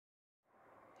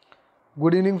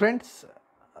Good evening, friends.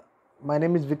 My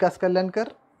name is Vikas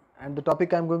Kalyankar, and the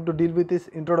topic I am going to deal with is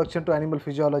Introduction to Animal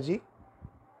Physiology.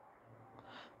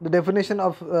 The definition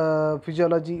of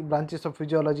physiology, branches of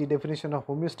physiology, definition of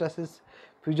homeostasis,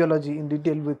 physiology in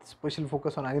detail with special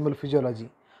focus on animal physiology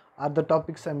are the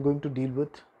topics I am going to deal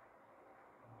with.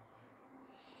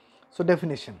 So,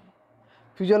 definition: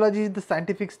 physiology is the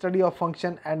scientific study of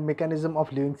function and mechanism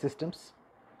of living systems.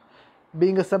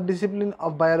 Being a subdiscipline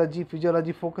of biology,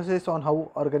 physiology focuses on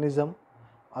how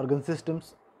organ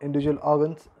systems, individual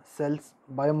organs, cells,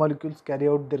 biomolecules carry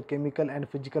out their chemical and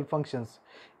physical functions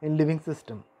in living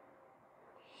system.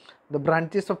 The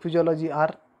branches of physiology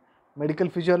are medical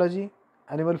physiology,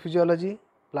 animal physiology,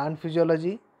 plant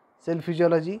physiology, cell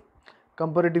physiology,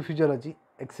 comparative physiology,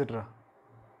 etc.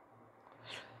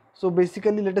 So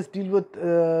basically, let us deal with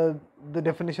the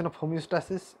definition of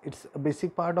homeostasis. It's a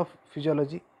basic part of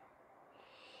physiology.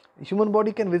 Human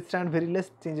body can withstand very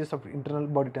less changes of internal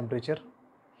body temperature.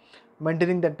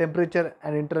 Maintaining that temperature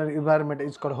and internal environment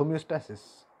is called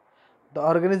homeostasis. The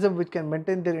organisms which can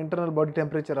maintain their internal body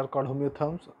temperature are called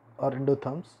homeotherms or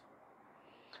endotherms.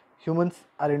 Humans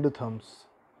are endotherms.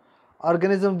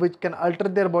 Organisms which can alter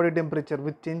their body temperature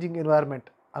with changing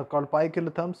environment are called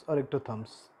poikilotherms or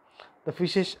ectotherms. The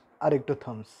fishes are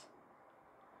ectotherms.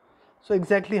 So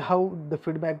exactly how the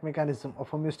feedback mechanism of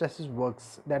homeostasis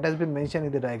works, that has been mentioned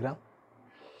in the diagram.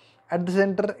 At the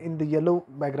center in the yellow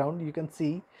background, you can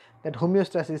see that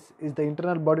homeostasis is the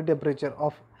internal body temperature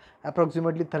of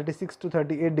approximately 36 to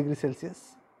 38 degrees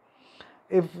Celsius.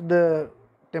 If the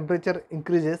temperature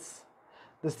increases,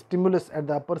 the stimulus at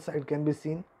the upper side can be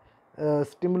seen.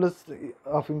 Stimulus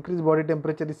of increased body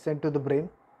temperature is sent to the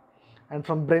brain, and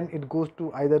from brain it goes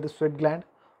to either the sweat gland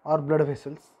or blood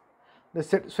vessels. The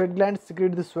sweat glands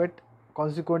secrete the sweat,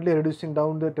 consequently reducing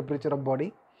down the temperature of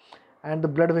body, and the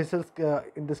blood vessels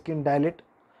in the skin dilate,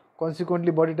 consequently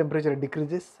body temperature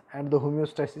decreases and the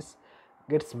homeostasis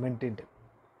gets maintained.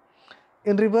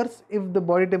 In reverse, if the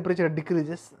body temperature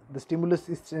decreases, the stimulus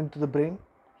is sent to the brain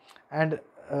and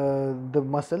the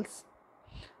muscles.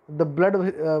 The blood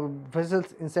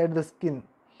vessels inside the skin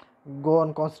go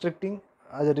on constricting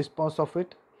as a response of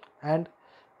it, and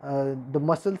the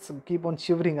muscles keep on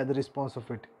shivering as a response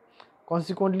of it,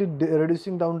 consequently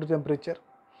reducing down the temperature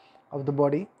of the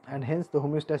body, and hence the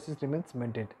homeostasis remains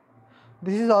maintained.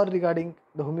 This is all regarding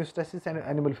the homeostasis and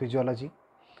animal physiology.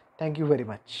 Thank you very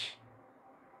much.